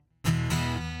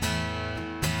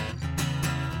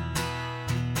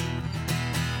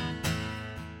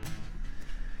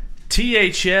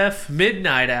THF,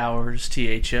 midnight hours,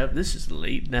 THF. This is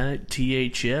late night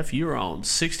THF. You're on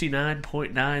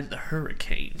 69.9 The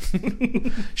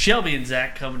Hurricane. Shelby and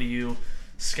Zach coming to you.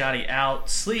 Scotty out,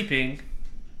 sleeping,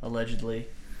 allegedly.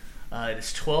 It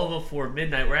is 12:04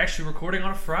 midnight. We're actually recording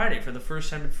on a Friday for the first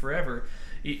time in forever.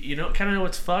 You know, kind of know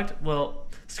what's fucked? Well,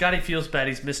 Scotty feels bad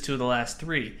he's missed 2 of the last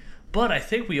 3. But I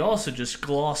think we also just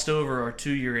glossed over our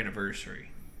 2-year anniversary.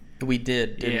 We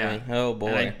did, didn't we? Oh, boy.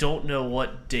 And I don't know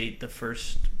what date the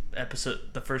first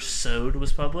sode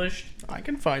was published. I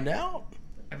can find out.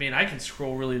 I mean, I can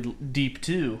scroll really deep,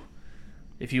 too.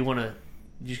 If you want to,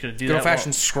 you're just going to do Good that.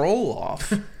 old-fashioned scroll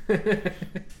off.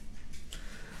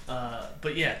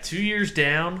 But yeah, 2 years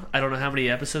down. I don't know how many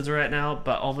episodes are at now,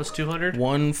 but almost 200?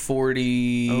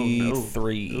 143. Oh,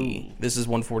 no. Ooh. This is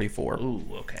 144. Ooh,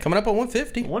 okay. Coming up on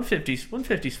 150.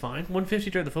 150's fine.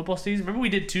 150 during the football season. Remember we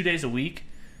did 2 days a week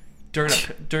during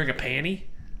a panty?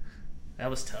 That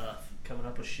was tough. Coming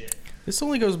up with shit. This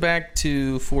only goes back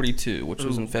to 42, which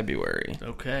was in February.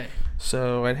 Okay.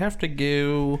 So I'd have to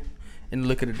go and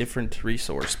look at a different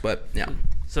resource, but yeah.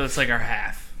 So it's like our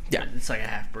half. Yeah. It's like a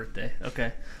half birthday.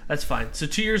 Okay. That's fine. So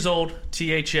 2 years old,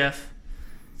 THF.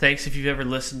 Thanks if you've ever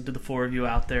listened to the 4 of you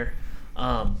out there.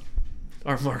 Our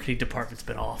marketing department's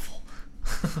been awful.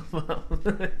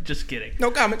 Just kidding.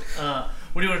 No comment. What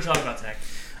do you want to talk about, Zach?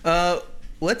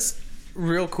 Let's,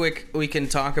 real quick, we can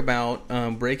talk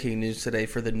about breaking news today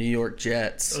for the New York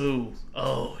Jets.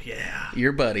 Oh, yeah.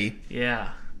 Your buddy.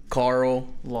 Yeah. Carl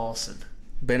Lawson.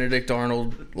 Benedict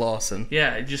Arnold Lawson.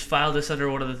 Yeah, just filed this under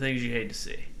one of the things you hate to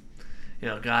see. You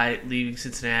know, guy leaving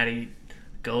Cincinnati,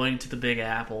 going to the Big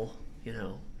Apple, you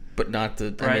know. But not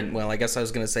the, right. I mean, well, I guess I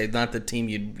was going to say not the team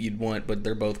you'd want, but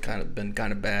they're both been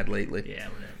kind of bad lately. Yeah,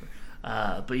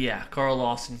 whatever. But yeah, Carl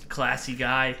Lawson, classy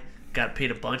guy, got paid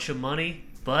a bunch of money,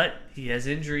 but he has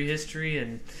injury history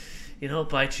and, you know, it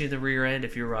bites you in the rear end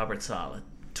if you're Robert Saleh.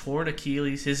 Torn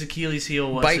Achilles, his Achilles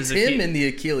heel was bites him in the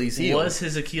Achilles heel. Was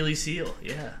his Achilles heel,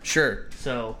 yeah. Sure.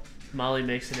 So Molly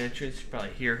makes an entrance. You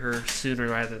probably hear her sooner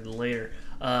rather than later.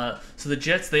 So the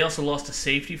Jets, they also lost a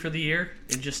safety for the year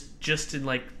in just in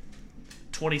like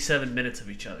 27 minutes of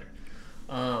each other.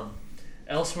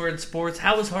 Elsewhere in sports,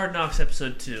 how was Hard Knocks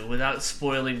episode 2? Without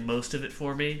spoiling most of it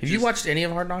for me. Have you watched any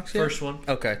of Hard Knocks yet? First one.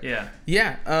 Okay. Yeah.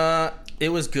 Yeah. It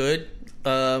was good.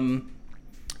 I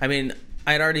mean,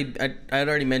 I'd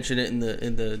already mentioned it in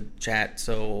the chat,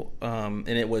 so and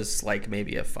it was like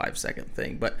maybe a 5-second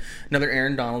thing, but another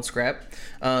Aaron Donald scrap.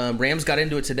 Rams got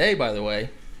into it today, by the way,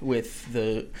 with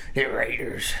the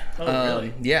Raiders. Oh,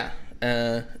 really? Yeah.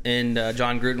 And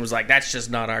John Gruden was like, "That's just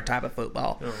not our type of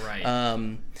football." Oh,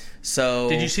 right. So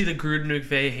did you see the Gruden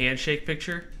McVay handshake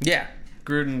picture? Yeah.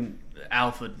 Gruden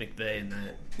alpha McVay in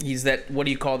that. He's that. What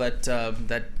do you call that?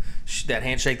 That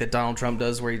handshake that Donald Trump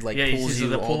does, where he pulls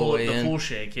you all the way in. The pool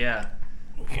shake, yeah.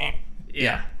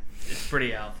 Yeah. It's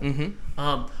pretty alpha. Mm-hmm.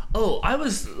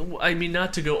 I mean,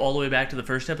 not to go all the way back to the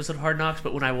first episode of Hard Knocks,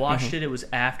 but when I watched it was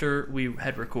after we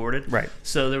had recorded. Right.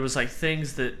 So there was like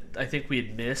things that I think we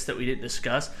had missed that we didn't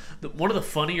discuss. One of the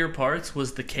funnier parts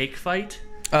was the cake fight.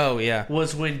 Oh, yeah.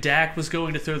 Was when Dak was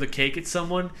going to throw the cake at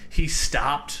someone, he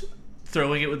stopped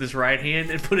throwing it with his right hand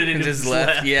and put it in his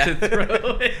left yeah. to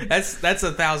throw it. That's a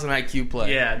 1,000 IQ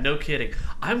play. Yeah, no kidding.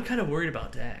 I'm kind of worried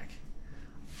about Dak.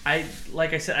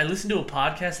 Like I said, I listened to a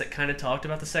podcast that kind of talked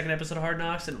about the second episode of Hard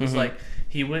Knocks, and it was like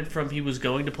he went from he was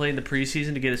going to play in the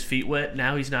preseason to get his feet wet.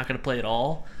 Now he's not going to play at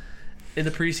all in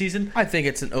the preseason. I think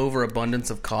it's an overabundance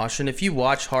of caution. If you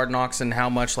watch Hard Knocks and how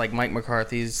much like Mike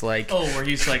McCarthy's like, where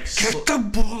he's like, get the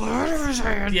ball out of his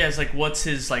hand. Yeah, it's like what's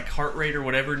his like heart rate or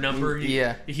whatever number.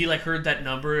 He like heard that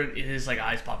number and his like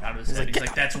eyes pop out of his head. He's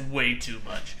like, that's way too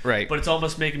much. Right. But it's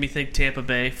almost making me think Tampa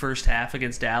Bay first half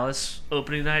against Dallas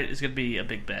opening night is going to be a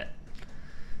big bet.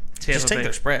 Just take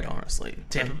their spread, honestly.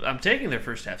 I'm taking their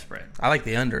first half spread. I like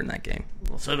the under in that game.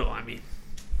 Well, so do I. I mean,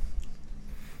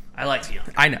 I like the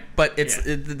under. I know, but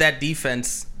that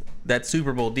defense, that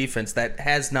Super Bowl defense, that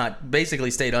has not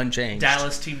basically stayed unchanged.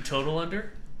 Dallas team total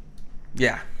under?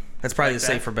 Yeah, that's probably like the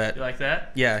safer bet. You like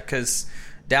that? Yeah, because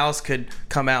Dallas could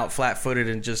come out flat-footed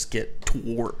and just get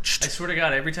torched. I swear to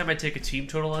God, every time I take a team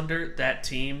total under, that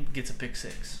team gets a pick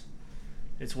six.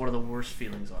 It's one of the worst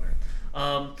feelings on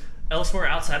earth. Elsewhere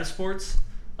outside of sports,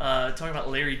 talking about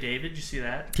Larry David, did you see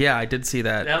that? Yeah, I did see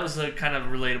that. That was a kind of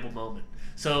relatable moment.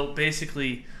 So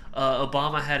basically,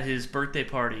 Obama had his birthday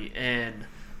party, and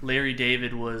Larry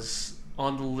David was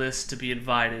on the list to be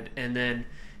invited, and then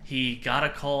he got a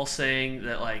call saying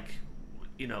that, like,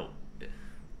 you know,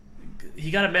 he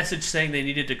got a message saying they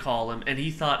needed to call him, and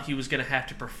he thought he was going to have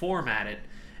to perform at it,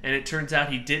 and it turns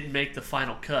out he didn't make the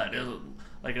final cut. It was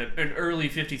like an early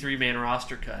 53-man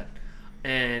roster cut.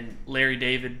 and Larry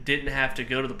David didn't have to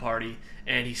go to the party,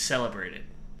 and he celebrated.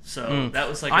 So that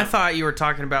was like... I thought you were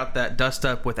talking about that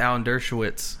dust-up with Alan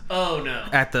Dershowitz. Oh, no.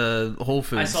 At the Whole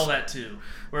Foods. I saw that, too,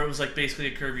 where it was like basically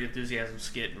a Curb Your Enthusiasm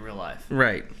skit in real life.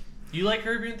 Right. You like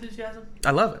Curb Your Enthusiasm? I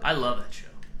love it. I love that show.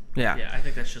 Yeah. Yeah, I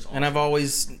think that's just awesome. And I've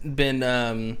always been...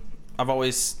 I mean,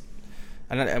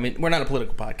 we're not a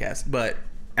political podcast, but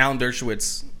Alan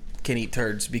Dershowitz can eat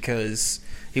turds because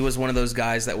he was one of those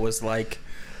guys that was like...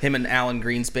 Him and Alan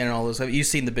Greenspan and all those. You've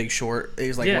seen The Big Short.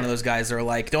 He's like one of those guys that are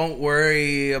like, don't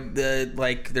worry,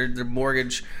 like their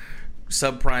mortgage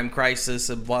subprime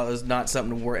crisis is not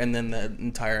something to worry. And then the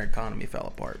entire economy fell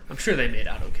apart. I'm sure they made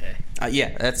out okay.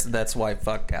 Yeah, that's why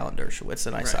fuck Alan Dershowitz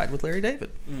and I side with Larry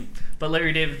David. But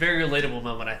Larry David, very relatable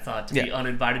moment, I thought, to be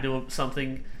uninvited to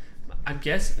something. I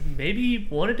guess maybe he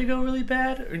wanted to go really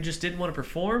bad or just didn't want to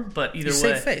perform. But either way,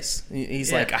 safe face.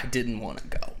 He's like, I didn't want to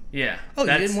go. Yeah. Oh,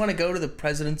 you didn't want to go to the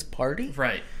president's party?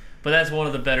 Right. But that's one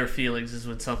of the better feelings is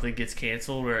when something gets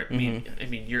canceled. Where I mean,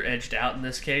 you're edged out in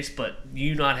this case, but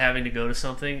you not having to go to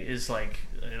something is like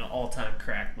an all-time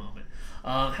crack moment.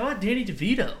 How about Danny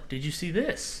DeVito? Did you see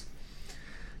this?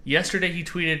 Yesterday he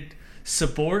tweeted,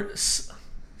 support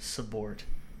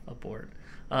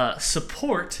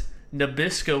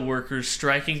Nabisco workers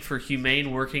striking for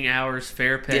humane working hours,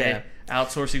 fair pay,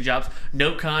 outsourcing jobs,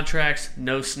 no contracts,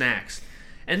 no snacks.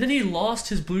 And then he lost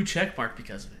his blue check mark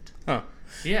because of it. Huh.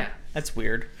 Yeah. That's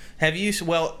weird.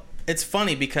 Well, it's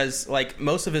funny because like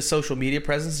most of his social media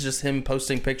presence is just him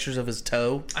posting pictures of his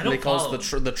toe. I don't follow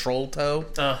the troll toe.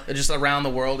 Just around the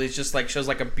world, he's just like shows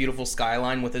like a beautiful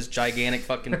skyline with his gigantic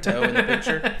fucking toe in the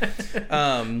picture.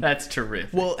 That's terrific.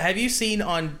 Well, have you seen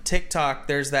on TikTok?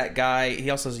 There's that guy. He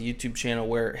also has a YouTube channel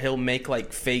where he'll make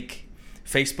like fake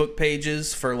Facebook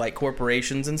pages for like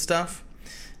corporations and stuff.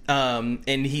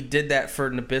 And he did that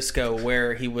for Nabisco,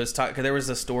 where he was talking. There was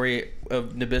a story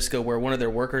of Nabisco where one of their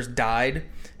workers died,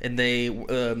 and they,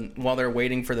 while they're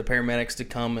waiting for the paramedics to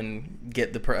come and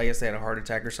get I guess they had a heart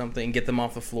attack or something, and get them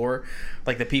off the floor.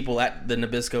 Like the people at the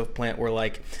Nabisco plant were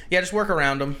like, "Yeah, just work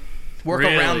around them,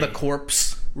 around the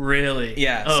corpse." Really?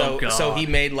 Yeah. Oh, God. So he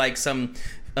made like some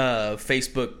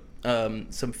Facebook,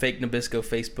 some fake Nabisco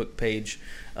Facebook page.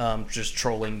 Just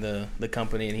trolling the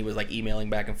company, and he was like emailing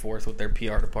back and forth with their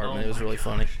PR department. It was really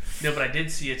funny. No, but I did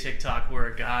see a TikTok where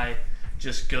a guy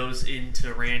just goes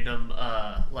into random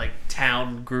like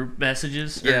town group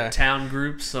messages or town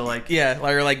groups. So like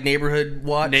or like neighborhood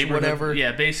watch, whatever.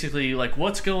 Yeah, basically like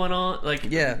what's going on. Like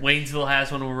Waynesville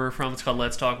has one where we're from. It's called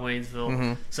Let's Talk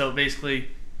Waynesville. So basically,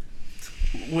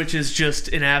 which is just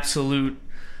an absolute.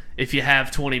 If you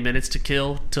have 20 minutes to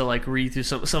kill to like read through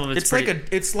some of it's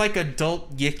like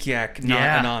adult yik yak,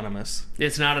 not anonymous.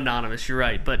 It's not anonymous. You're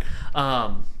right, but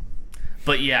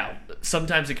yeah,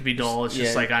 sometimes it can be dull. It's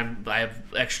just like I have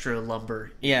extra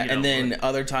lumber. Yeah, and then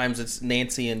other times it's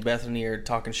Nancy and Bethany are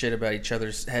talking shit about each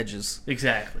other's hedges.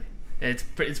 Exactly. It's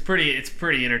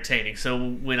pretty entertaining. So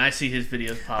when I see his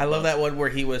videos pop up, I love that one where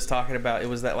he was talking about it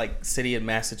was that like city in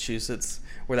Massachusetts.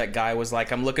 Where that guy was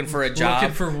like, I'm looking for a job.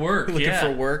 Looking for work. Looking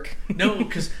for work. No,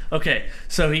 because, okay,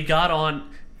 so he got on,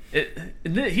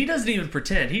 he doesn't even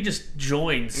pretend. He just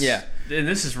joins. Yeah. And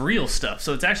this is real stuff,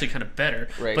 so it's actually kind of better.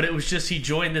 Right. But it was just he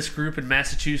joined this group in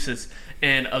Massachusetts,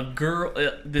 and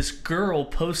this girl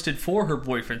posted for her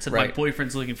boyfriend, said, my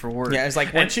boyfriend's looking for work. Yeah, it's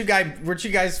like, weren't you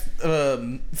guys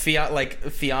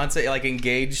fiance, like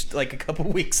engaged like a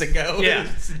couple weeks ago? Yeah.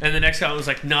 And the next guy was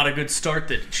like, not a good start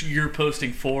that you're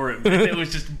posting for him. It was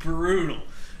just brutal.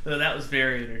 So that was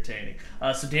very entertaining.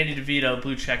 So Danny DeVito,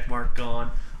 blue check mark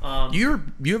gone. You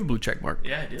have a blue check mark.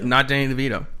 Yeah, I do. Not Danny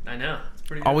DeVito. I know. It's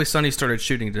pretty good. Always Sunny started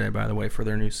shooting today, by the way, for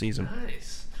their new season.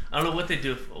 Nice. I don't know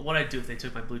what I'd do if they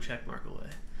took my blue check mark away.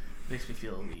 Makes me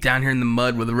feel elite. Down here in the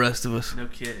mud with the rest of us. No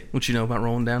kidding. What you know about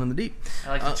rolling down in the deep?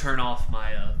 I like to turn off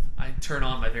my I turn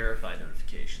on my verified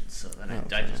notifications so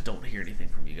that I just don't hear anything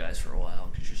from you guys for a while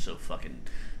because you're so fucking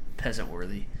peasant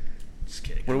worthy. Just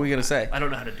kidding. What are we gonna say? I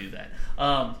don't know how to do that.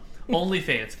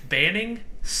 OnlyFans banning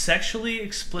sexually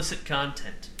explicit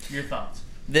content. Your thoughts?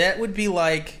 That would be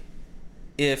like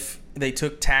if they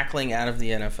took tackling out of the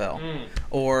NFL,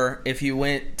 or if you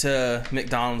went to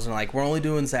McDonald's and like, we're only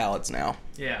doing salads now.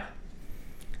 Yeah.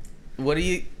 What do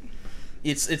you?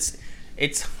 It's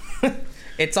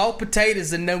it's all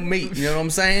potatoes and no meat. You know what I'm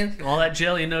saying? All that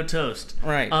jelly and no toast.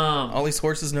 Right. All these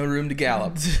horses, no room to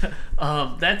gallop.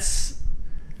 That's.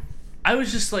 I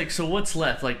was just like, so what's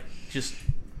left? Like just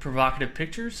provocative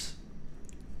pictures?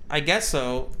 I guess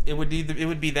so. It would be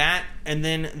that, and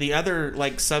then the other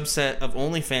like subset of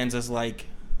OnlyFans is like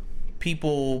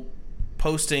people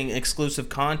posting exclusive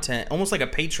content, almost like a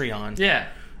Patreon. Yeah.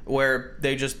 where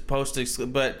they just post,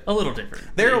 but a little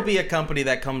different. There'll be a company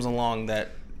that comes along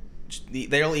that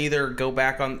they'll either go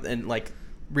back on and like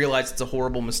realize it's a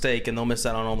horrible mistake and they'll miss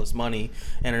out on all this money,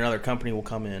 and another company will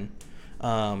come in,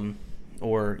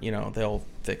 or they'll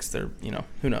fix their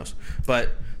who knows. But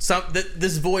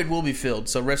this void will be filled,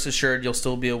 so rest assured you'll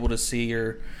still be able to see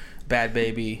your bad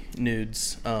baby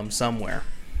nudes somewhere,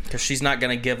 because she's not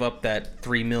going to give up that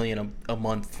 $3 million a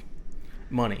month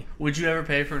money. Would you ever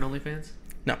pay for an OnlyFans?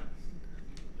 No.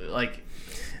 Like,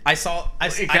 I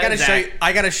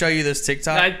gotta show you this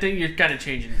TikTok. I think you're kind of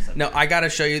changing the subject. No, I gotta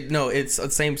show you. No, it's the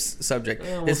same subject.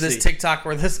 It's this TikTok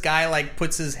where this guy like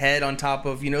puts his head on top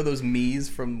of those Mii's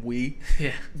from Wii.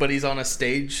 Yeah. But he's on a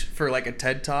stage for like a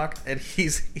TED Talk, and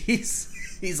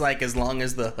he's like, as long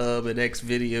as the hub and X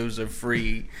videos are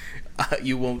free,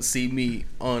 you won't see me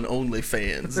on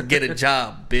OnlyFans. Get a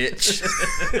job, bitch.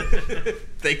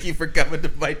 Thank you for coming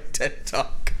to my TED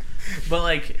Talk. But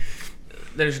like,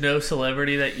 there's no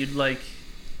celebrity that you'd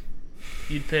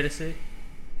pay to see?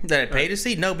 That I'd pay to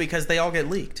see? No, because they all get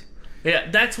leaked. Yeah,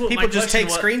 that's what people just take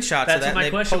screenshots of that and they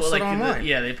post it online.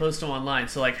 Yeah, they post them online.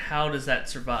 So like, how does that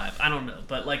survive? I don't know,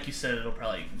 but like you said, it'll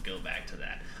probably go back to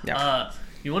that. Yeah. How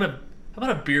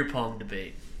about a beer pong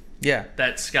debate? Yeah.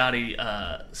 That Scotty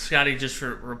just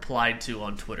replied to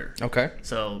on Twitter. Okay.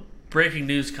 So breaking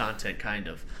news content, kind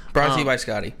of. Brought to you by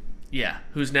Scotty. Yeah,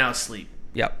 who's now asleep.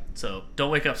 Yep. So don't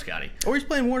wake up, Scotty. Or he's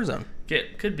playing Warzone.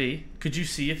 Could be. Could you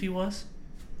see if he was?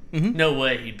 Mm-hmm. No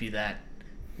way he'd be that.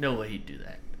 No way he'd do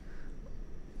that.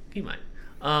 He might.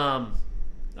 All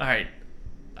right.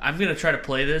 I'm gonna try to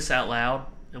play this out loud,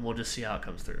 and we'll just see how it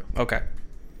comes through. Okay.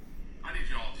 I need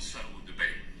y'all to settle the debate.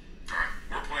 All right.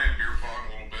 We're playing beer pong a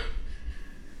little bit,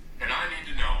 and I need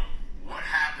to know what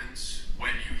happens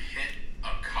when you hit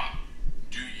a cup.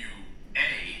 Do you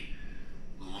A,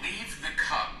 leave the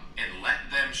cup and let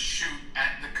them shoot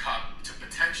at the cup to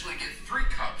potentially get 3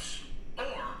 cups,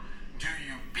 or do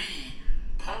you B,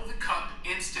 pull the cup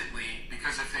instantly,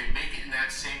 because if they make it in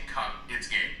that same cup, it's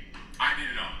game? I need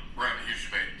to know. We're having a huge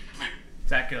debate. Please.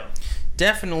 Zach, go.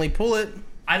 Definitely pull it.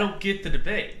 I don't get the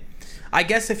debate. I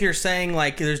guess if you're saying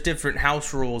like there's different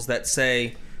house rules that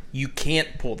say you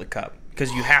can't pull the cup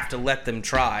because you have to let them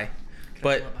try.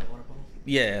 But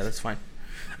yeah, that's fine.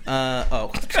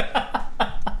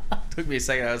 Took me a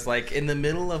second. I was like in the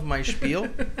middle of my spiel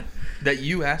that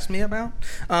you asked me about.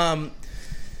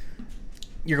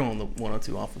 You're going to the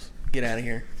 102 office. Get out of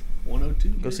here.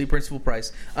 102. Go see Principal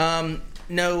Price.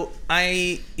 No,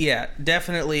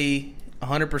 definitely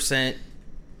 100%.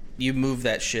 You move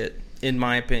that shit, in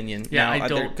my opinion. Yeah, now,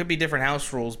 there could be different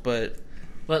house rules, but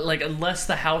like unless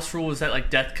the house rule is that like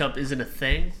Death Cup isn't a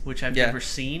thing, which I've never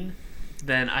seen,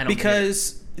 then I don't.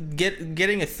 Because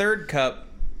getting a third cup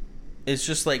is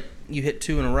just like you hit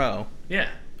 2 in a row. Yeah.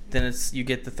 Then you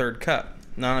get the third cup.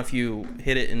 Not if you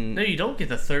hit it and... No, you don't get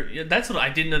the third. That's what I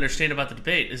didn't understand about the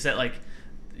debate, is that like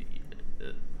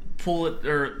pull it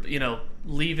or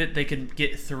leave it, they can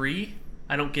get 3.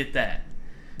 I don't get that.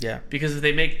 Yeah. Because if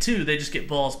they make 2, they just get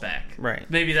balls back. Right.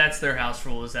 Maybe that's their house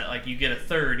rule, is that like you get a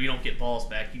third, you don't get balls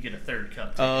back, you get a third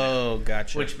cup. Oh,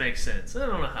 gotcha. Which makes sense. I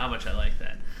don't know how much I like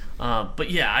that.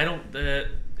 But yeah, I don't...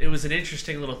 it was an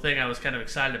interesting little thing I was kind of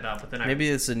excited about, but then maybe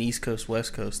it's an East Coast,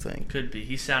 West Coast thing. Could be.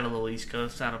 He sounded a little East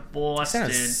Coast, sounded Boston.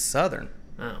 He sounded Southern.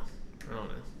 Oh, I don't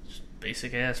know. Just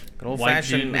basic ass. An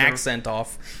old-fashioned accent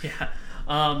off. Yeah.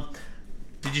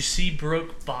 Did you see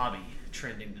Broke Bobby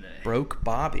trending today? Broke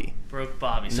Bobby.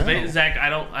 So no. Zach, I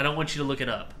don't want you to look it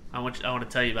up. I want to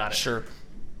tell you about it. Sure.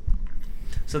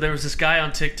 So there was this guy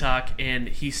on TikTok, and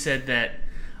he said that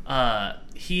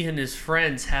he and his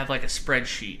friends have like a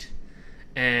spreadsheet,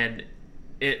 and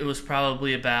it was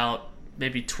probably about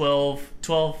maybe 12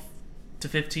 to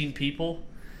 15 people,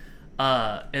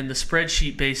 and the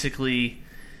spreadsheet basically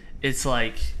it's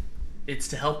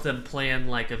to help them plan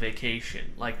like a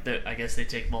vacation. I guess they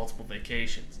take multiple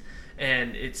vacations,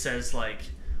 and it says like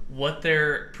what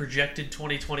their projected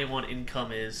 2021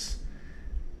 income is,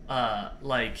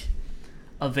 like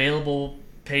available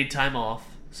paid time off.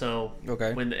 So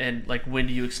okay. When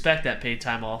do you expect that paid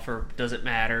time off, or does it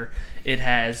matter? It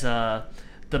has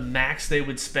the max they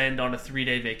would spend on a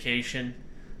 3-day vacation,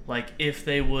 like if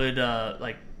they would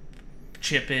like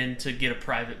chip in to get a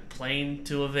private plane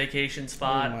to a vacation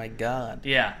spot. Oh my god.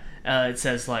 Yeah. It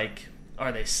says like,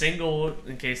 are they single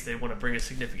in case they want to bring a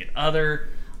significant other?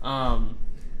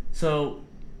 So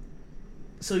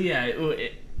yeah,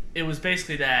 it was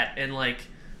basically that, and like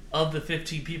of the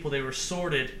 15 people, they were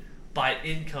sorted by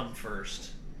income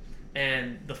first,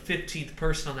 and the 15th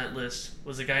person on that list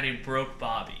was a guy named Broke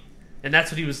Bobby, and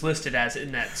that's what he was listed as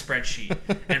in that spreadsheet.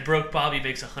 And Broke Bobby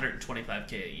makes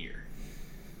 $125K a year.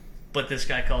 but this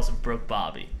guy calls him Broke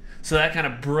Bobby. So that kind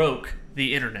of broke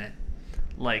the internet.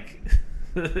 Like,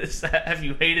 have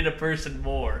you hated a person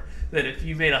more than if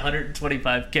you made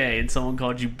 $125K and someone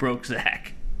called you Broke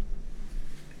Zach?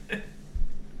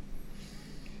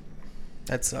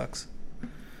 That sucks.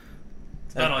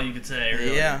 That's about all you could say,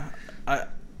 really. Yeah.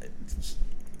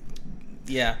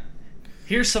 Yeah.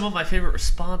 Here's some of my favorite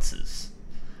responses.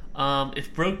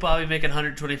 If Broke Bobby making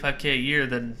 $125K a year,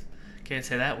 then can't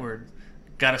say that word.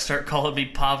 Gotta start calling me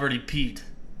Poverty Pete.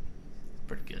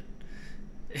 Pretty good.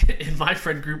 In my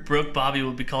friend group, Broke Bobby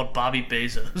will be called Bobby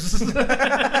Bezos.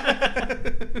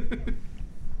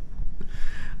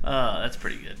 That's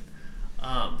pretty good.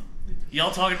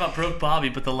 Y'all talking about Broke Bobby,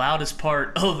 but the loudest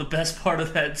part, the best part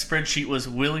of that spreadsheet was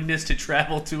willingness to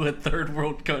travel to a third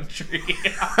world country.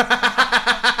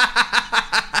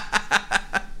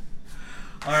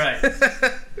 All right.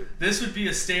 This would be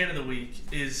a stand of the week,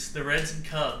 is the Reds and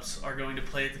Cubs are going to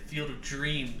play at the Field of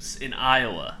Dreams in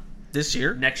Iowa. This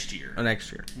year? Next year. Oh,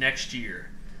 next year. Next year.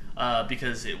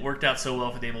 Because it worked out so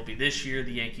well for the MLB this year.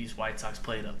 The Yankees-White Sox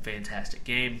played a fantastic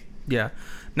game. Yeah.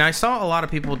 Now, I saw a lot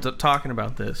of people talking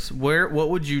about this. What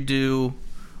would you do?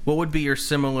 What would be your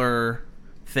similar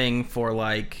thing for,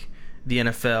 like, the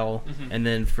NFL and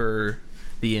then for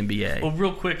the NBA? Well,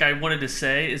 real quick, I wanted to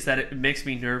say is that it makes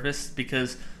me nervous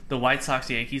because the White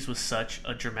Sox-Yankees was such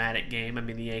a dramatic game. I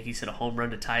mean, the Yankees hit a home run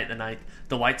to tie it the ninth.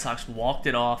 The White Sox walked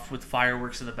it off with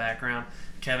fireworks in the background.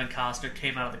 Kevin Costner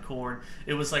came out of the corn.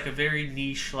 It was like a very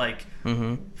niche, like,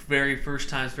 very first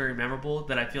time, very memorable,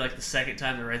 that I feel like the second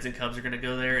time the Reds and Cubs are going to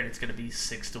go there and it's going to be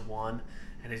 6-1,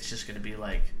 and it's just going to be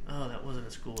like, oh, that wasn't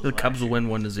as cool as the Cubs will win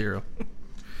 1-0.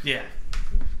 Yeah.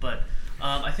 But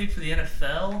I think for the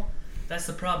NFL, that's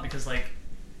the problem because, like,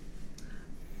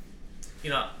 you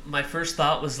know, my first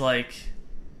thought was like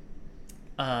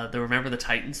the Remember the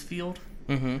Titans field,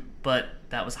 but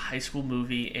that was a high school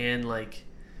movie, and like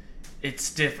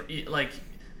it's different. Like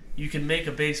you can make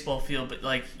a baseball field, but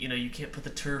like you know you can't put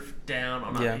the turf down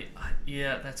on.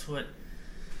 Yeah, that's what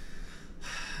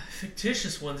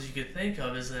fictitious ones you could think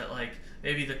of is that like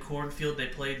maybe the cornfield they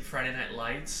played Friday Night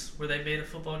Lights where they made a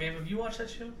football game. Have you watched that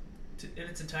show in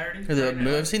its entirety?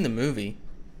 I've seen the movie.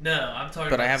 No, I'm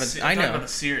talking. But about I haven't. I know. About the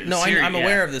series. No, I'm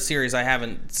aware of the series. I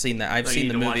haven't seen that. I've seen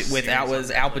the movie with Al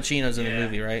Pacino's in the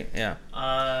movie, right? Yeah.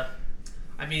 I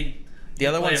mean, the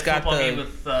other one's got the game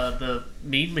with the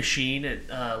Mean Machine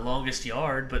at Longest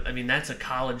Yard, but I mean that's a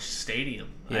college stadium.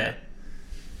 Yeah.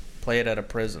 Play it at a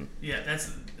prison. Yeah,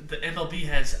 that's the MLB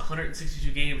has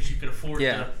 162 games. You can afford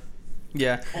to.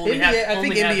 Yeah. I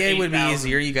think NBA would be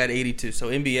easier. You got 82, so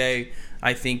NBA.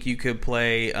 I think you could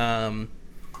play.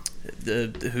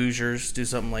 The Hoosiers do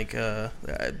something like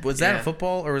was that a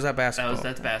football or was that basketball?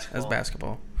 That's basketball. That's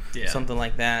basketball. Yeah, something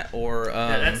like that. Or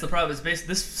that's the problem. Is basically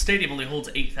this stadium only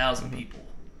holds 8,000 people.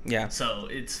 Yeah, so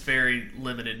it's very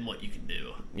limited in what you can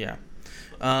do. Yeah,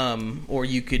 or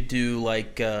you could do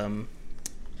like I'm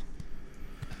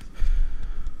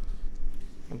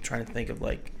trying to think of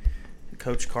like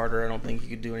Coach Carter. I don't think you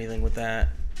could do anything with that.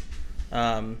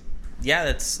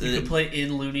 That's you could play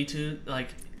in Looney Tunes like.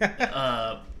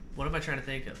 What am I trying to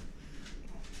think of?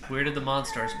 Where did the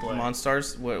Monstars play?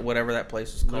 Monstars? Whatever that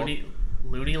place is called.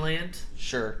 Looney Land?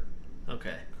 Sure.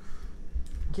 Okay.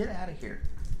 Get out of here.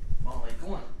 Molly,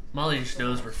 go on. Molly just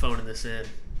knows we're phoning this in.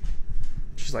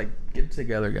 She's like, get it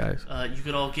together, guys. You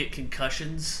could all get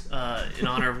concussions in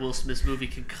honor of Will Smith's movie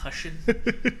Concussion.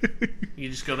 You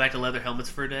just go back to leather helmets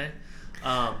for a day.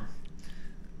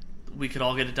 We could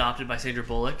all get adopted by Sandra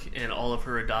Bullock, and all of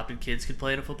her adopted kids could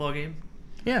play in a football game.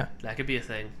 Yeah. That could be a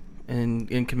thing.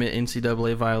 And commit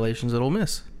NCAA violations at Ole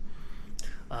Miss.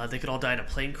 They could all die in a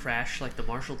plane crash like the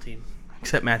Marshall team.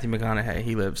 Except Matthew McConaughey.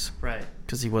 He lives. Right.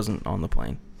 Because he wasn't on the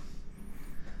plane.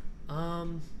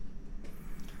 Remember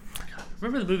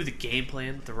the movie The Game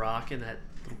Plan with The Rock and that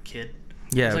little kid?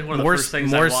 Yeah. It was like one of the first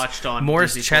things I watched on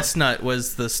Morris Disney Chestnut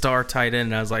was the star tight end,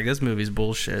 and I was like, this movie's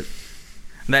bullshit.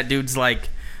 And that dude's like...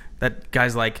 That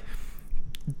guy's like...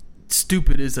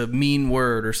 Stupid is a mean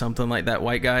word or something like that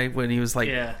white guy when he was like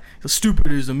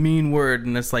stupid is a mean word,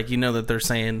 and it's like you know that they're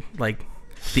saying like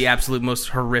the absolute most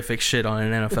horrific shit on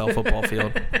an NFL football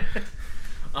field.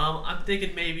 I'm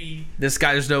thinking maybe this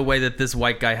guy, there's no way that this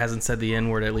white guy hasn't said the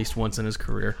N-word at least once in his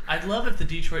career. I'd love if the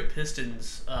Detroit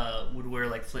Pistons would wear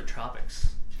like Flint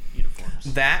Tropics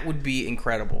uniforms. That would be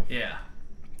incredible. Yeah.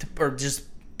 Or just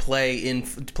play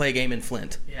a game in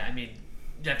Flint. Yeah, I mean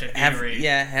you have to Gatorade.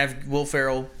 Have Will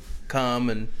Ferrell come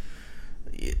and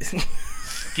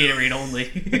Gatorade only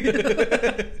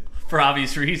for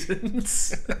obvious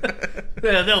reasons.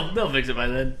 Yeah, they'll fix it by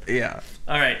then. Yeah.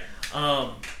 All right.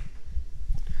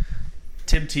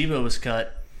 Tim Tebow was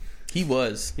cut. He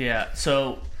was. Yeah.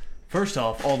 So first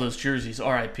off, all those jerseys,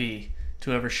 R.I.P. to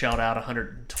whoever shelled out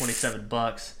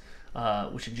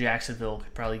 $127, which in Jacksonville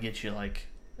could probably get you like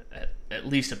at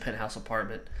least a penthouse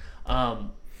apartment.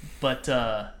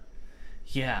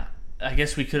 Yeah, I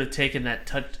guess we could have taken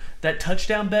that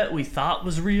touchdown bet we thought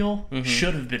was real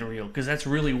should have been real, because that's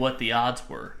really what the odds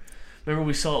were. Remember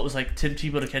we saw it was like Tim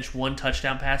Tebow to catch one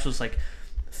touchdown pass was like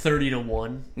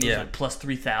 30-1. It was like plus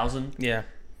 3,000. Yeah.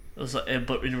 It was like,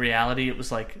 but in reality it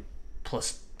was like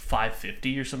plus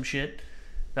 550 or some shit.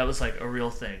 That was like a real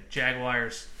thing.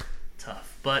 Jaguars,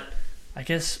 tough. But I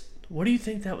guess, what do you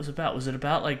think that was about? Was it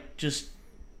about like just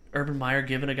Urban Meyer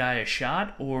giving a guy a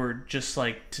shot, or just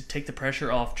like to take the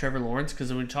pressure off Trevor Lawrence? Because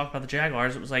when we talk about the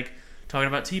Jaguars, it was like talking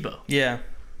about Tebow. Yeah.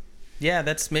 Yeah,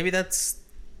 that's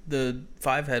the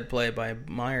 5-head play by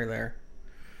Meyer there.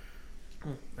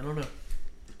 I don't know.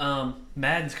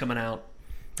 Madden's coming out.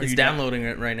 It's downloading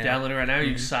it right now. Downloading it right now. Are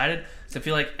you excited? So I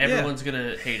feel like everyone's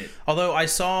gonna hate it. Although I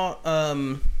saw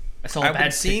a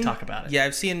bad TikTok about it. Yeah,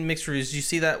 I've seen mixed reviews. You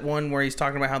see that one where he's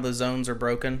talking about how the zones are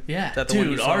broken? Yeah, is that the one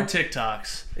you saw? Our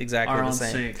TikToks exactly are the on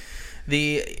same. sync.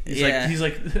 He's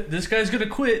like, this guy's gonna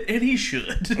quit, and he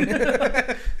should.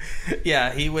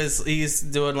 Yeah, he's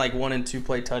doing like 1 and 2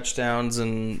 play touchdowns,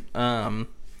 and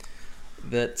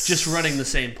that's just running the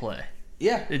same play.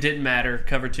 Yeah, it didn't matter.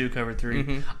 Cover 2, cover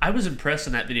 3. I was impressed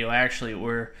in that video actually,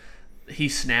 where he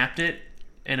snapped it,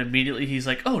 and immediately he's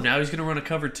like, "Oh, now he's gonna run a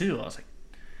cover 2." I was like,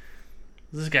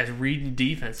 "This guy's reading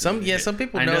defense." Some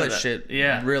people know that shit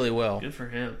really well. Good for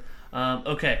him.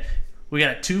 Okay, we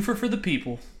got a twofer for the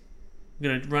people.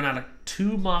 We're gonna run out of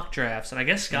 2 mock drafts, and I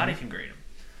guess Scotty can grade them.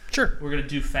 Sure. We're gonna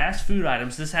do fast food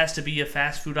items. This has to be a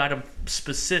fast food item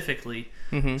specifically.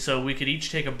 So we could each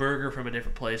take a burger from a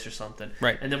different place or something.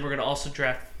 Right. And then we're going to also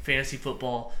draft fantasy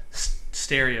football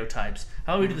stereotypes.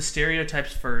 How about we do the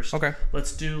stereotypes first? Okay.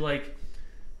 Let's do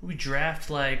we draft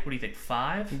what do you think,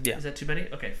 5? Yeah. Is that too many?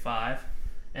 Okay, 5.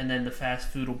 And then the fast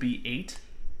food will be 8.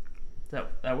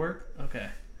 That work? Okay.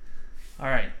 All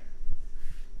right.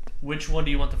 Which one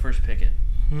do you want the first pick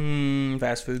in?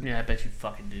 Fast food. Yeah, I bet you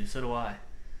fucking do. So do I.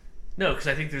 No, because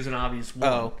I think there's an obvious one.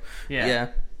 Oh. Yeah.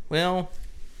 Well,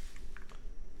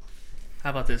 how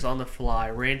about this? On the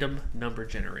fly, random number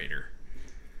generator.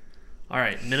 All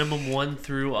right, minimum 1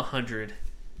 through 100.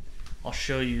 I'll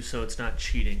show you so it's not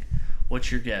cheating.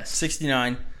 What's your guess?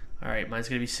 69. All right, mine's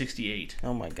going to be 68.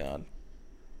 Oh, my God.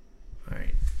 All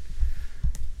right.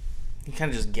 You kind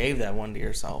of just gave that one to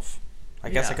yourself. I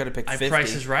guess I could have picked 50. I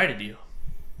Price is Righted you.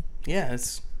 Yeah,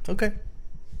 it's okay.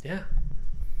 Yeah.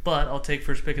 But I'll take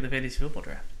first pick in the fantasy football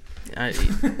draft.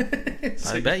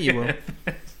 I bet you will.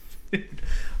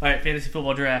 All right, fantasy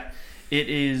football draft. It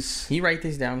is... Can you write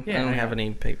these down? Yeah, I don't have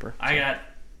any paper. I got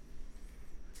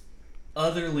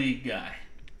other league guy.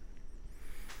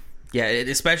 Yeah,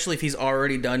 especially if he's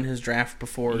already done his draft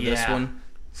before this one.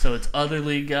 So it's other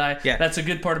league guy. Yeah. That's a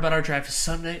good part about our draft is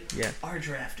Sunday. Yeah. Our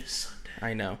draft is Sunday.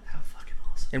 I know. How fucking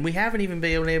awesome. And we haven't even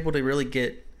been able to really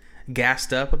get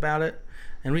gassed up about it.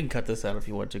 And we can cut this out if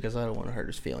you want to, because I don't want to hurt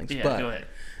his feelings. Yeah, but, go ahead.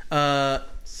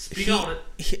 Speak on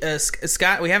it.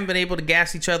 Scott, we haven't been able to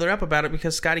gas each other up about it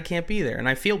because Scotty can't be there. And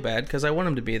I feel bad because I want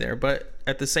him to be there. But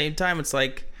at the same time, it's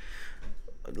like,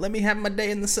 let me have my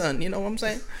day in the sun. You know what I'm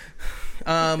saying?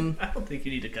 I don't think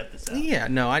you need to cut this out. Yeah,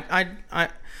 no,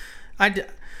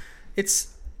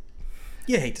 it's,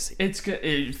 you hate to see it. It's good.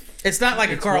 It's not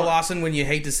like a Carl Lawson when you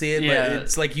hate to see it, but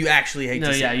it's like you actually hate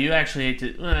to see it. No, yeah, you actually hate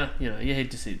to, you hate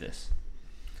to see this.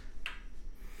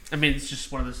 I mean, it's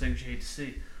just one of those things you hate to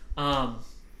see. But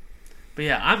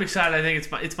yeah, I'm excited. I think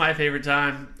it's my favorite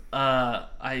time.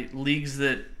 Leagues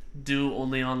that do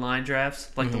only online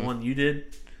drafts, like the one you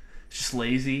did, it's just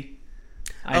lazy.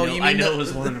 I know it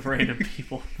was one of random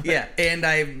people. Yeah, and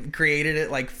I created it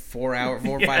like 4 or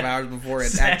 5 hours before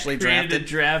it actually drafted.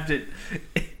 Draft at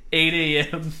 8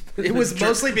 a.m. It was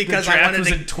mostly because I wanted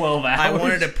in 12 hours. I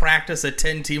wanted to practice a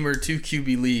 10-teamer 2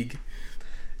 QB league.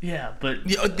 Yeah, but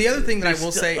the other thing that I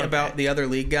will say about the other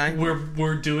league guy,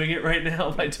 we're doing it right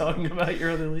now by talking about your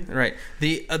other league. Right.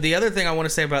 The other thing I want to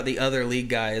say about the other league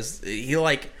guy is he'll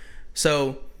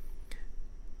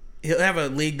have a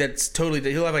league that's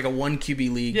he'll have like a 1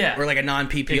 QB league, or like a non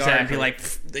PPR, and be like,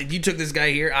 you took this guy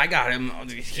here, I got him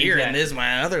here, and this is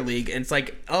my other league, and it's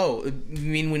like, oh, you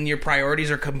mean when your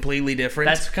priorities are completely different?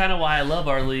 That's kind of why I love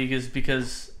our league, is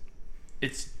because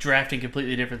it's drafting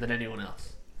completely different than anyone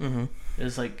else. Mm-hmm.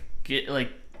 It's like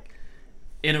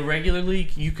in a regular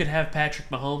league, you could have Patrick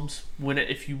Mahomes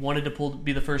if you wanted to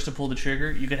be the first to pull the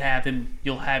trigger, you could have him.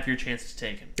 You'll have your chance to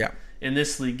take him. Yeah. In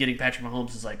this league, getting Patrick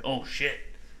Mahomes is like, oh shit,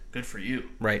 good for you.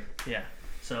 Right. Yeah.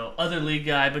 So other league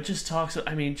guy, but just talks.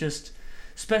 I mean, just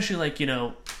especially like,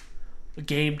 a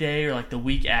game day or like the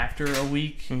week after a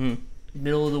week,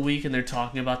 middle of the week, and they're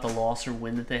talking about the loss or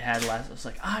win that they had last. I was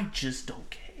like, I just don't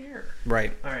care.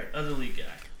 Right. All right, other league guy.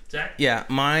 Zach? Yeah,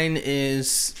 mine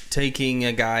is taking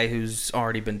a guy who's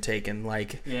already been taken.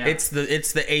 Like, it's the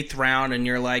 8th round, and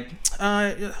you're like,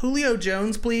 Julio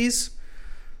Jones, please.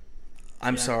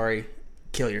 I'm sorry.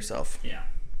 Kill yourself. Yeah.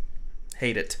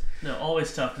 Hate it. No,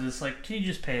 always tough, because it's like, can you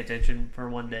just pay attention for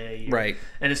one day a year? Right.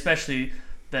 And especially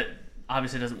that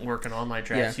obviously doesn't work in online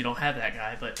drafts. Yeah. You don't have that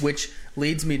guy, but... Which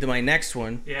leads me to my next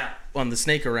one. Yeah. On the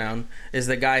snake around, is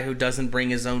the guy who doesn't bring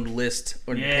his own list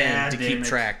or pen to keep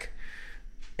track.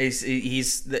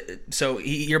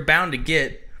 You're bound to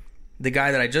get the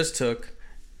guy that I just took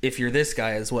if you're this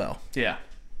guy as well. Yeah.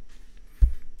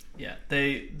 Yeah,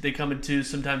 they come in twos.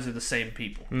 Sometimes they're the same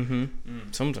people.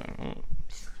 Sometimes.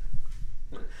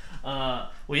 Well,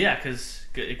 yeah, because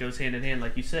it goes hand in hand,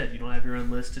 like you said. You don't have your own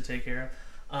list to take care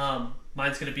of.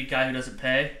 Mine's going to be guy who doesn't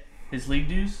pay his league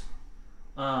dues.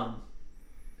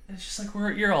 It's just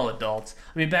like you're all adults.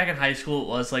 I mean, back in high school, it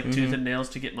was like tooth and nails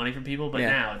to get money from people, but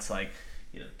now it's like,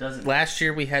 doesn't. Last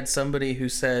year we had somebody who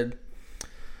said,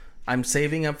 "I'm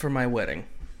saving up for my wedding.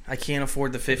 I can't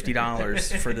afford the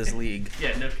 $50 for this league."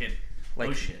 Yeah, no kidding.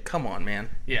 Like, shit. Come on, man.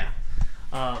 Yeah.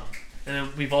 And then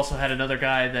we've also had another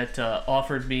guy that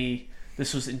offered me.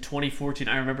 This was in 2014.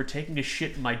 I remember taking a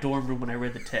shit in my dorm room when I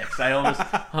read the text. I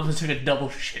almost took a double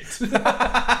shit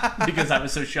because I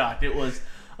was so shocked. It was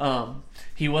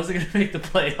he wasn't going to make the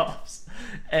playoffs,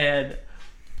 and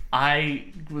I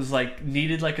was like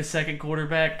needed like a second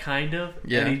quarterback, kind of.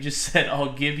 Yeah. And he just said,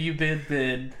 "I'll give you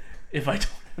Ben if I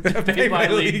don't have to pay my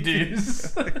league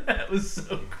dues." That was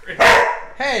so great.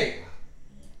 Hey,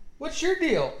 what's your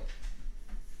deal?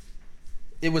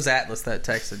 It was Atlas that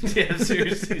texted. Yeah,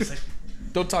 seriously. He's like,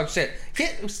 "Don't talk shit.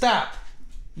 Stop.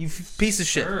 You piece of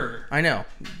shit." Sure. I know.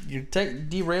 You're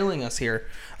derailing us here.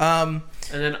 And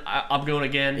then I'm going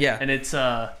again. Yeah. And it's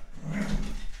I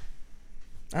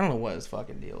don't know what his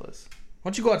fucking deal is. Why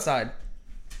don't you go outside?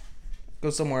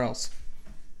 Go somewhere else.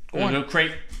 Go on. Go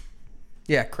crate.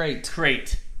 Yeah, crate.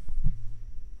 Crate.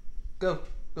 Go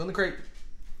in the crate.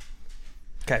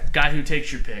 Okay. Guy who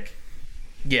takes your pick.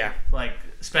 Yeah. Like,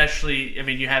 especially, I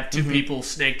mean, you have two people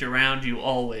snaked around you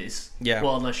always. Yeah.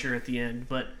 Well, unless you're at the end,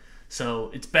 but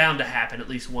so it's bound to happen at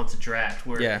least once a draft.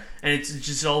 Where, yeah. And it's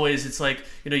just always, it's like,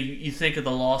 you think of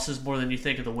the losses more than you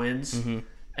think of the wins,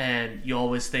 and you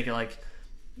always think of like,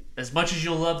 as much as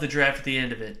you'll love the draft at the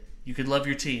end of it, you could love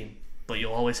your team, but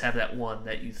you'll always have that one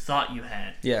that you thought you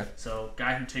had. Yeah. So,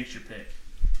 guy who takes your pick.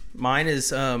 Mine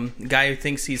is guy who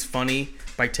thinks he's funny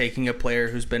by taking a player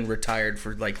who's been retired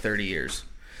for like 30 years.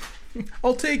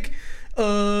 I'll take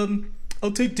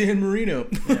Dan Marino.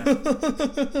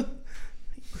 Yeah.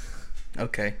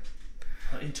 Okay.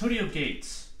 Antonio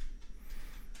Gates.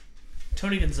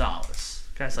 Tony Gonzalez.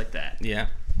 Guys like that. Yeah.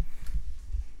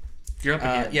 You're up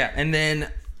again. Yeah, and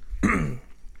then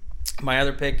my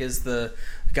other pick is the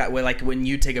guy where, like, when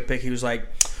you take a pick, he was like,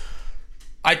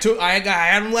 I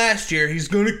had him last year. He's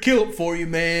gonna kill it for you,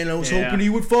 man. I was hoping he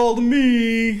would fall to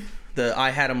me. The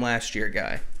I had him last year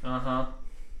guy.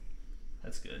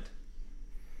 That's good.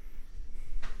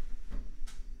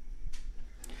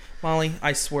 Molly,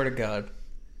 I swear to God,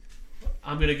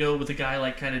 I'm gonna go with a guy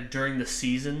like kind of during the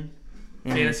season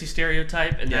fantasy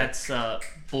stereotype, and that's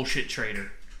bullshit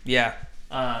trader. Yeah.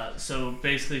 So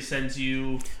basically sends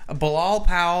you Bilal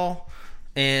Powell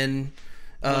and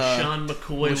LaShawn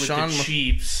McCoy with the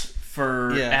Chiefs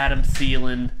for Adam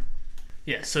Thielen.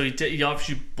 Yeah, so he offers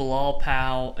you Bilal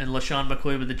Powell and LaShawn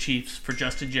McCoy with the Chiefs for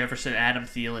Justin Jefferson, Adam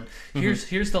Thielen.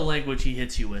 Here's the language he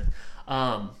hits you with.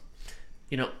 Adam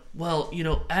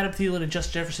Thielen and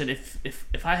Justin Jefferson,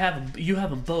 if I have them, you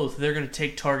have them both, they're going to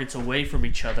take targets away from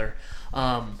each other.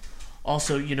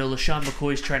 Also, LaShawn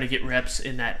McCoy's trying to get reps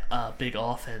in that big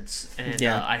offense, and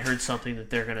I heard something that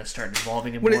they're going to start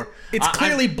involving him more. It's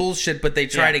clearly bullshit, but they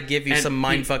try to give you some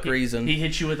mindfuck reason. He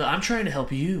hits you with, I'm trying to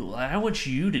help you. I want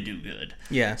you to do good.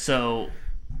 Yeah. So,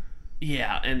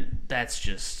 yeah, and that's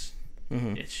just,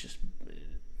 it's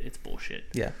bullshit.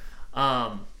 Yeah.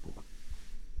 I'm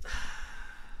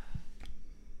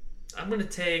going to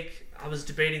take, I was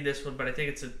debating this one, but I think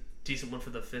it's a decent one for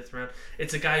the 5th round.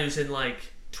 It's a guy who's in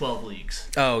like 12 leagues.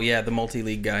 Oh, yeah, the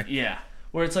multi-league guy. Yeah,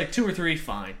 where it's like 2 or 3,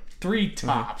 fine. 3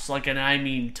 tops, and I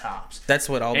mean tops. That's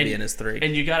what I'll be in is 3.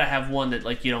 And you got to have one that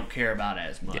like you don't care about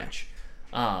as much.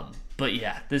 Yeah. But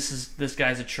yeah, this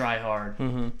guy's a try-hard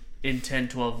in 10,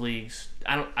 12 leagues.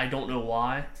 I don't know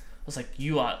why. I was like,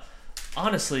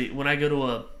 honestly, when I go to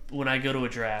a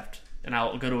draft, and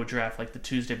I'll go to a draft like the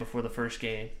Tuesday before the first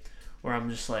game, where I'm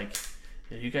just like,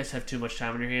 You guys have too much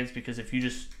time on your hands because if you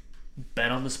just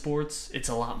bet on the sports, it's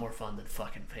a lot more fun than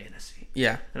fucking fantasy.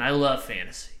 Yeah. And I love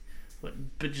fantasy, but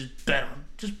just bet on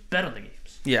the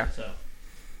games. Yeah. So,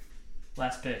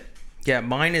 last pick. Yeah,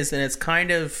 mine is, and it's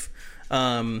kind of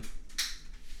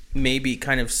maybe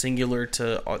kind of singular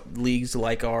to leagues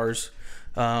like ours,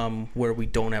 where we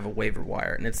don't have a waiver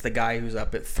wire, and it's the guy who's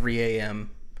up at 3 a.m.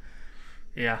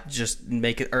 Yeah, just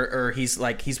make it, or he's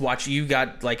watching. You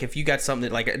got like if you got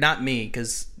something like not me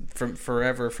because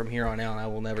from here on out I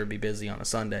will never be busy on a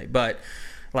Sunday, but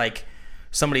like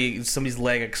somebody's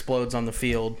leg explodes on the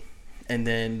field, and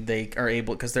then they are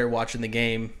able because they're watching the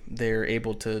game, they're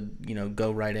able to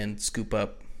go right in, scoop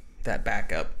up that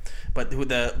backup, but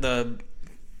the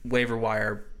waiver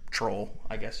wire troll,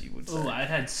 I guess you would say. Oh, I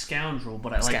had scoundrel,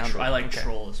 but I like okay.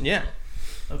 troll as well. Yeah.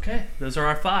 Okay, those are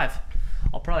our 5.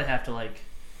 I'll probably have to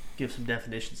give some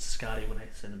definitions to Scotty when I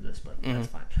send him this, but that's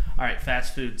fine. All right,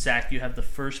 fast food. Zach, you have the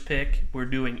first pick. We're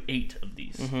doing 8 of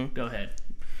these. Go ahead.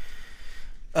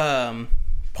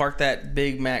 Park that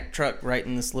Big Mac truck right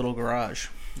in this little garage.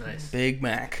 Nice. Big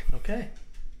Mac. Okay.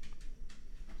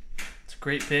 It's a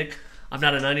great pick. I'm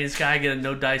not an onions guy, getting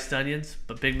no diced onions,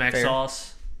 but Big Mac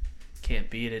sauce, can't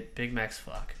beat it. Big Mac's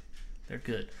fuck. They're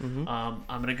good. I'm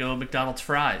going to go McDonald's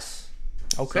fries.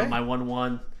 Okay. So my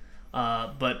 1-1,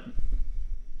 but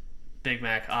Big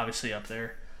Mac obviously up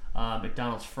there.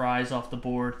 McDonald's fries off the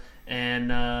board. And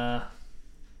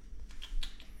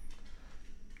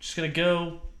just going to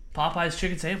go Popeye's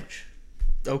chicken sandwich.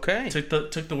 Okay. Took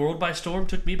the world by storm,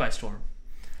 took me by storm.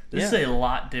 This is a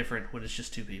lot different when it's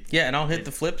just 2 people. Yeah, and I'll hit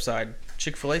the flip side.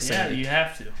 Chick-fil-A sandwich. Yeah, you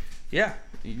have to. Yeah,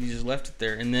 you just left it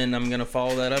there. And then I'm going to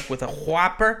follow that up with a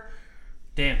Whopper.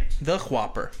 Damn it. The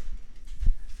Whopper.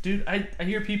 Dude, I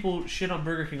hear people shit on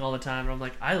Burger King all the time, and I'm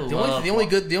like,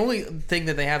 the only thing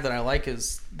that they have that I like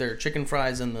is their chicken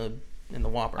fries and the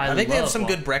Whopper. I think they have some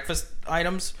good breakfast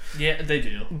items. Yeah, they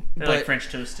do. They like French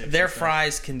toast sticks. Their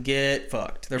fries can get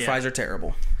fucked. Their fries are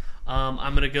terrible.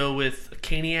 I'm gonna go with a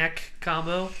Caniac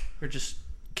combo, or just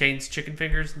Cane's chicken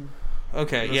fingers.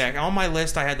 Okay, yeah. On my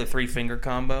list, I had the 3-finger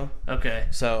combo. Okay,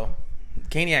 so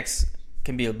Caniacs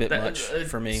can be a bit much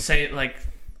for me. Say it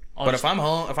but if I'm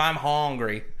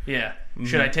hungry, yeah.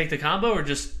 Should I take the combo or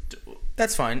just?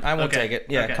 That's fine. I won't take it.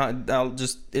 Yeah, okay. I'll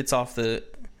just it's off the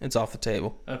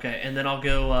table. Okay, and then I'll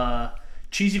go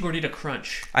cheesy gordita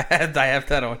crunch. I have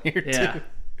that on here yeah. too.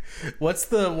 What's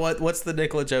the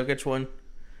Nikola Jokic one?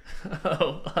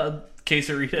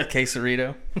 Quesarito.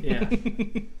 Quesarito. Yeah.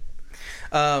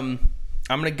 I'm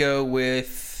gonna go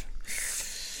with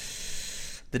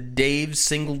the Dave's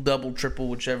single, double, triple,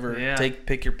 whichever. Yeah.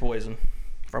 Pick your poison.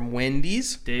 From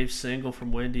Wendy's. Dave's single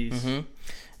from Wendy's.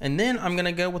 And then I'm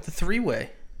gonna go with the 3-way.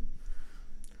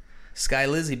 Sky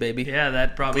Lizzie, baby. Yeah,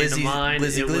 that brought me to mind.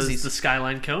 It was the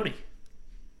Skyline Coney.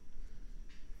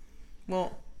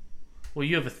 Well,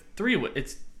 you have a 3-way.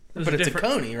 It's a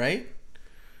Coney, right?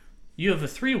 You have a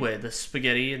 3-way, the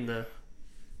spaghetti and the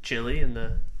chili and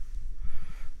the.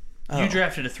 You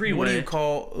drafted a 3-way. What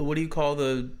do you call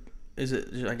the? Is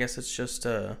it? I guess it's just.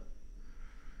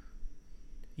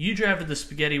 You drafted the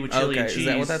spaghetti with chili and cheese. Is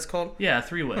that what that's called? Yeah, a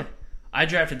 3-way. I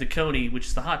drafted the Coney, which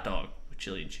is the hot dog with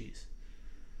chili and cheese.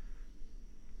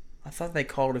 I thought they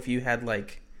called if you had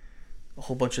like a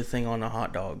whole bunch of thing on a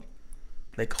hot dog.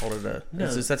 They called it a. No.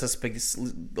 That's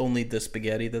only the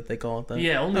spaghetti that they call it then?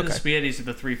 Yeah, only the spaghettis are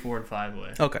the 3, 4, and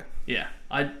 5-way. Okay. Yeah,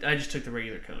 I just took the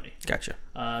regular Coney. Gotcha.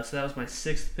 So that was my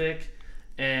 6th pick,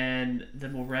 and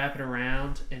then we'll wrap it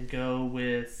around and go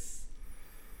with.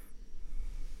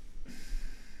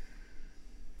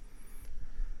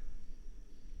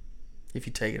 If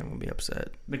you take it, I'm gonna be upset.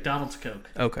 McDonald's Coke.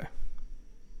 Okay.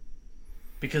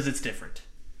 Because it's different.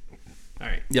 All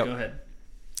right. Yep. Go ahead.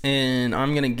 And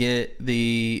I'm gonna get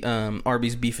the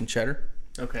Arby's beef and cheddar.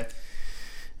 Okay.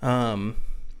 And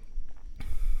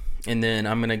then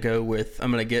I'm gonna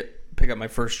pick up my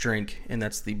first drink, and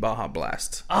that's the Baja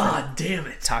Blast. Ah, damn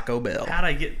it! Taco Bell. How'd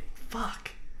I get?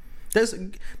 Fuck.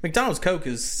 McDonald's Coke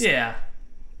is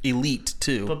elite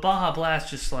too. But Baja Blast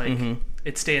just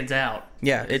it stands out.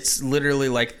 Yeah, it's literally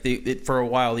like for a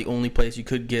while the only place you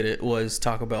could get it was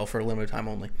Taco Bell for a limited time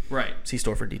only. Right. See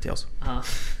store for details.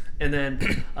 And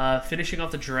then finishing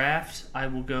off the draft, I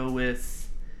will go with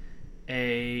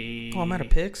a. Oh, I'm out of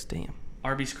picks. Damn.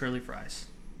 Arby's curly fries.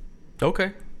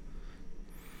 Okay.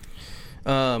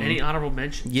 Any honorable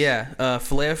mentions? Yeah,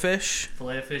 filet of fish.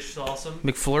 Filet of fish is awesome.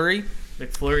 McFlurry.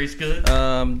 McFlurry's good.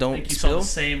 Don't I think you spill. saw the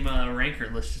same ranker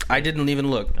list. I didn't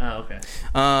even look. Oh, okay.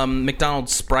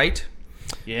 McDonald's Sprite.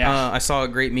 Yeah. I saw a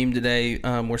great meme today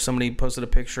where somebody posted a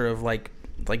picture of like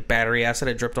like battery acid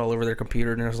had dripped all over their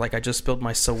computer, and it was like I just spilled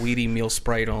my Saweetie meal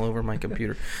Sprite all over my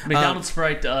computer. McDonald's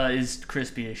Sprite is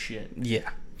crispy as shit. Yeah.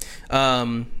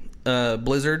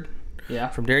 Blizzard. Yeah.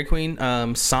 From Dairy Queen.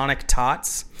 Sonic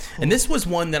Tots. And this was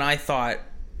one that I thought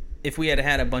if we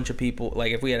had a bunch of people,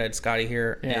 like if we had Scotty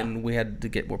here and we had to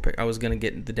get more, I was going to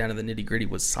get down to the nitty gritty,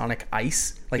 was Sonic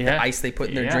Ice. Like the ice they put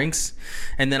in their drinks.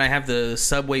 And then I have the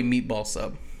Subway meatball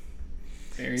sub.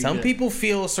 Some people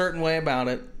feel a certain way about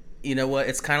it. You know what?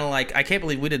 It's kind of like, I can't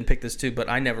believe we didn't pick this too, but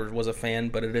I never was a fan,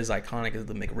 but it is iconic as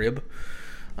the McRib.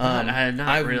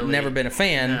 I've never been a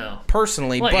fan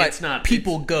personally, but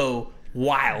people go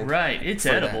wild. Right. It's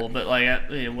edible, but like,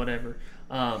 whatever.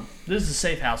 This is a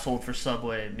safe household for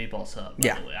Subway and meatball sub.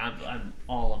 By the way. I'm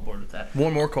all on board with that.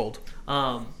 Warm or cold?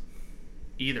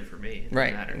 Either for me. It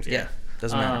right. Matter. Yeah.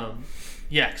 Doesn't matter.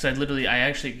 Yeah, because I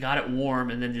actually got it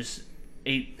warm and then just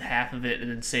ate half of it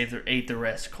and then ate the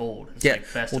rest cold.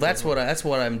 It's well, that's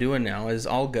what I'm doing now. Is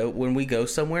I'll go when we go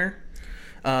somewhere.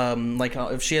 Like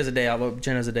if she has a day off, if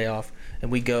Jen has a day off, and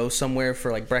we go somewhere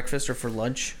for like breakfast or for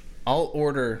lunch, I'll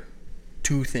order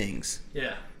 2 things.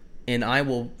 Yeah. And I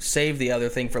will save the other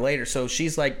thing for later. So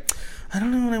she's like, I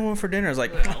don't know what I want for dinner. I was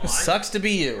like, sucks to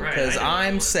be you, because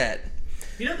I'm set.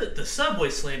 You know that the Subway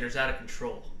slander's out of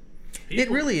control. It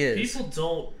really is. People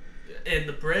don't, and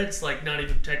the bread's like not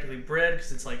even technically bread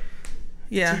because it's like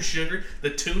too sugary. The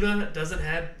tuna doesn't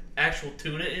have actual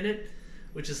tuna in it,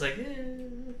 which is like,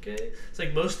 okay. It's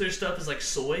like most of their stuff is like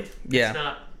soy. Yeah. It's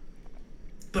not.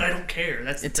 But I don't care.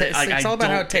 That's it's all about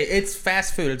how it tastes. It's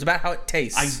fast food. It's about how it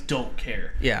tastes. I don't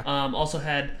care. Yeah. Also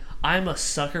I'm a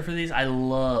sucker for these. I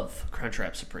love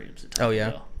Crunchwrap Supremes at Taco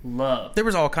Bell. Love. There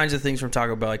was all kinds of things from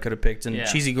Taco Bell I could have picked, and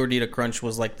Cheesy Gordita Crunch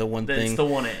was like the one thing. It's the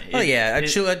one.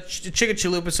 Chicken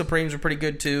Chalupa Supremes were pretty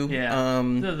good too. Yeah.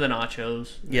 The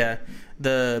nachos. Yeah.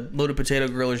 The loaded potato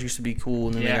grillers used to be cool,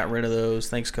 and then they got rid of those.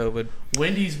 Thanks, COVID.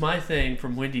 Wendy's, my thing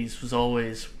from Wendy's was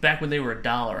always, back when they were $1,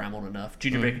 I'm on enough,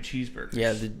 Junior Bacon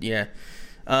Cheeseburgers.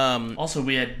 Also,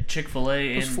 we had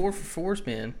Chick-fil-A. Those 4 for $4s,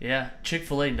 man. Yeah.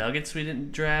 Chick-fil-A nuggets we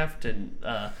didn't draft, and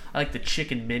I like the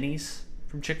chicken minis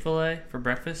from Chick-fil-A for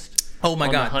breakfast. Oh,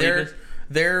 my God.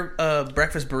 They're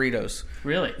breakfast burritos.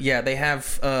 Really? Yeah, they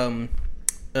have,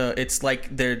 it's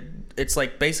like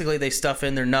basically they stuff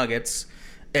in their nuggets,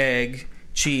 egg,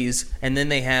 cheese, and then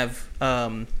they have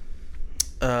what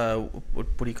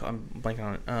do you call? I'm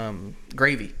blanking on it.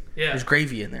 Gravy. Yeah, there's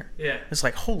gravy in there. Yeah, it's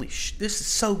like holy this is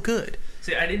so good.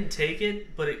 See, I didn't take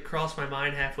it, but it crossed my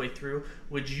mind halfway through.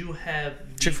 Would you have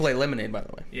Chick-fil-A lemonade, by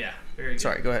the way? Yeah, very good.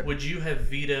 Sorry, go ahead. Would you have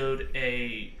vetoed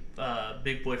a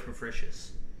Big Boy from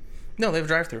Frisch's? No, they have a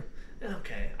drive-through.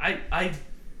 Okay, I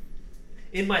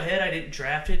in my head, I didn't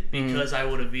draft it because I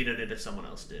would have vetoed it if someone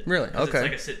else did. Really? Okay. It's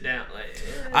like a sit down.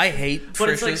 I hate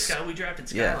Frisch's. But it's like we drafted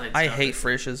Skyline. Yeah, I hate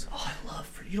Frisch's. Oh, I love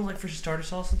Frisch's. You don't like Frisch's tartar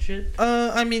sauce and shit?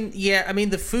 I mean,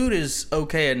 the food is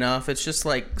okay enough. It's just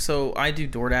like, so I do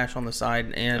DoorDash on the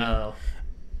side, and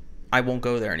I won't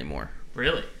go there anymore.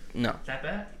 Really? No. That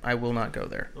bad? I will not go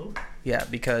there. Oh. Yeah,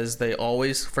 because they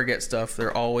always forget stuff.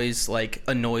 They're always like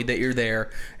annoyed that you're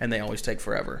there, and they always take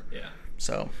forever. Yeah.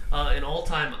 So an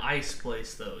all-time ice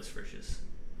place though is Frisch's.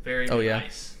 Very good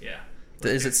ice. Yeah.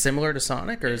 Is it similar to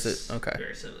Sonic, or is it okay?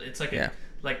 Very similar. It's like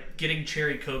like getting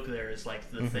cherry Coke there is like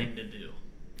the thing to do.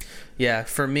 Yeah,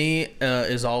 for me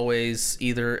is always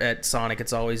either at Sonic.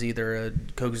 It's always either a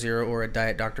Coke Zero or a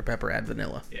Diet Dr Pepper add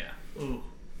vanilla. Yeah. Ooh,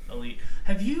 elite.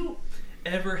 Have you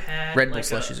ever had Red Bull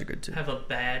slushies are good too? Have a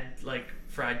bad like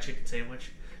fried chicken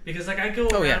sandwich? Because like I go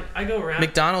around.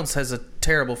 McDonald's has a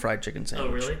terrible fried chicken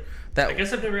sandwich. Oh really? I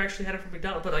guess I've never actually had it from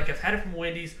McDonald's, but like I've had it from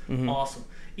Wendy's. Awesome.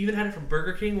 Even had it from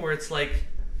Burger King, where it's like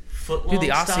footlong. Dude, the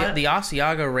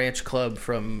Asiago Ranch Club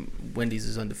from Wendy's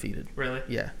is undefeated. Really?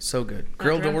 Yeah, so good.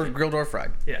 Grilled or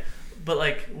fried. Yeah, but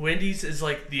like Wendy's is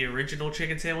like the original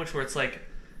chicken sandwich, where it's like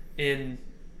in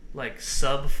like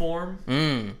sub form.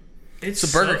 It's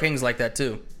so Burger King's like that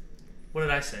too. What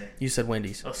did I say? You said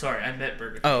Wendy's. Oh, sorry, I meant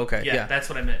Burger King. Oh, okay. Yeah, that's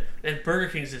what I meant. And Burger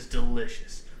King's is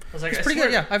delicious. I was like, it's pretty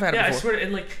good. Yeah, I've had it before. Yeah, I swear.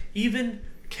 And like even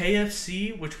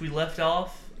KFC, which we left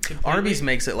off. Completely. Arby's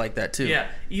makes it like that too. Yeah,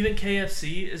 even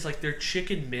KFC is like their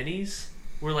chicken minis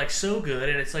were like so good,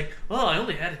 and it's like, oh, I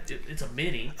only had it. It's a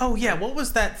mini. Oh yeah, what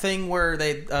was that thing where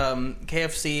they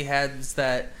KFC has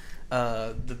that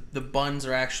the buns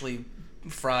are actually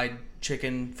fried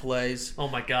chicken fillets. Oh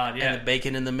my god, yeah. And the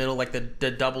bacon in the middle, like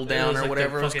the double down or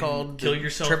whatever it was called. Kill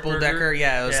yourself triple burger. decker.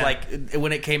 Yeah, it was like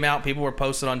when it came out, people were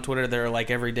posting on Twitter. They're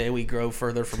like, every day we grow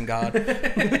further from God.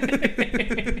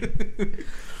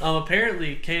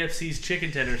 Apparently, KFC's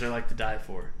chicken tenders are like to die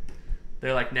for.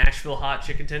 They're like Nashville hot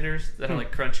chicken tenders that are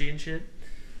like crunchy and shit.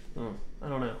 Oh, I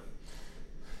don't know.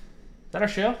 that our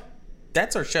show?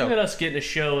 That's our show. Look at us getting a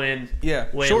show in. Yeah,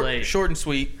 way short, late. short and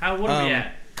sweet. What are we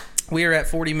at? We are at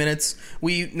 40 minutes.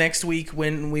 Next week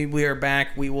when we are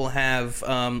back, we will have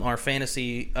our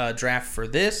fantasy draft for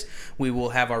this. We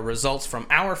will have our results from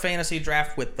our fantasy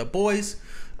draft with the boys.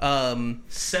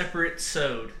 Separate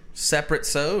sewed.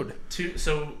 Two.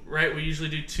 So right, we usually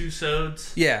do 2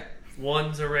 sods. Yeah.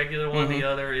 One's a regular one. The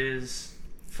other is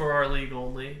for our league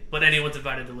only. But anyone's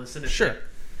invited to listen if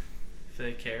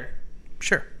they care.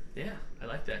 Sure. Yeah, I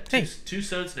like that. Hey. 2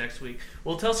 sods next week.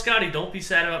 Well, tell Scotty, don't be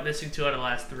sad about missing 2 out of the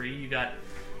last 3. You got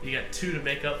 2 to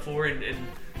make up for, and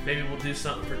maybe we'll do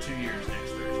something for 2 years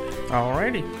next Thursday.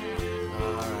 Alrighty.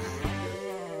 Alright.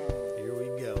 Here we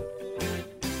go.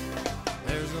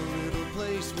 There's a little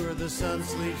place where the sun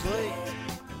sleeps late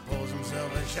and pulls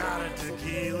himself a shot of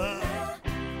tequila.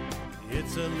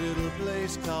 It's a little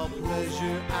place called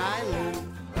Pleasure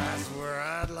Island. That's where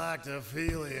I'd like to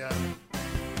feel ya.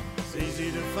 It's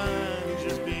easy to find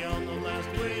just beyond the last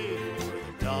wave, where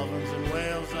the dolphins and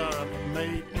whales are up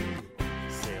mating.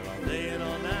 Sail all day and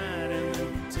all night and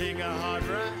then take a hard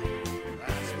ride.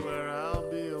 That's where I'll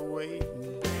be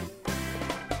awaiting.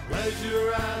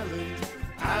 Pleasure Island,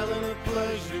 island of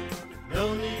pleasure.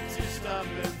 No need to stop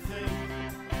and think.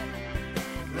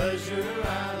 Pleasure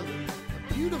Island,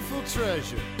 a beautiful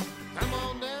treasure. Come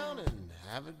on down and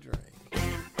have a drink.